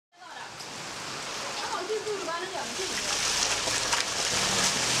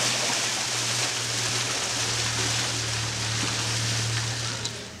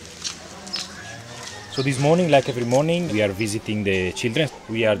So this morning, like every morning, we are visiting the children.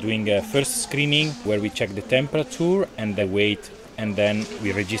 We are doing a first screening where we check the temperature and the weight, and then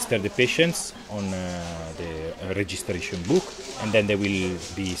we register the patients on the registration book, and then they will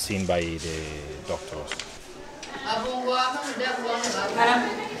be seen by the doctors.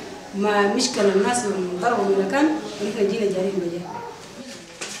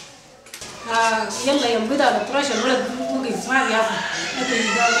 يلا يوم بدأ الفراش الولد وقف ما بياكل لكن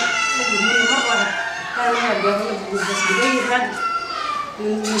مرة كان ما بياكل بس بدي راد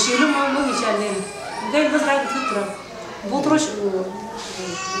نشيله ما بيشال لنا بدي بس راد فترة بطرش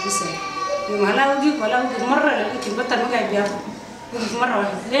وبس يوم هلا وقف مرة لقيت البطل ما قاعد بياكل وقف مرة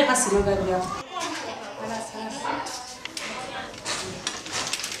واحدة ليه حسي ما قاعد بياكل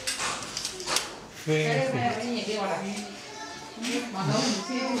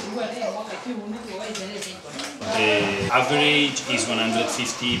The average is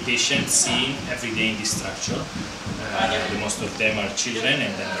 150 patients seen every day in this structure. The most of them are children,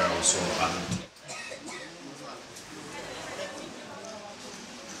 and then there are also adults.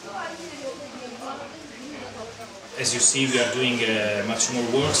 As you see, we are doing much more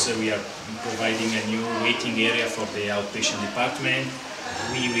work. So we are providing a new waiting area for the outpatient department.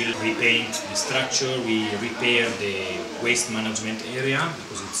 We will repaint the structure, we repair the waste management area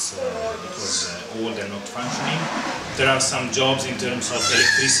because it was old and not functioning. There are some jobs in terms of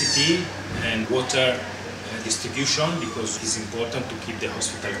electricity and water distribution because it's important to keep the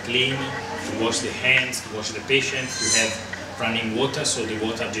hospital clean, to wash the hands, to wash the patient, to have running water, so the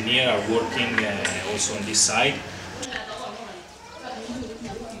water engineers are working also on this side.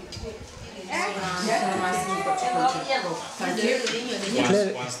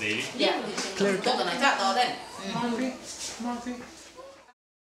 Once daily. Yeah. Clear.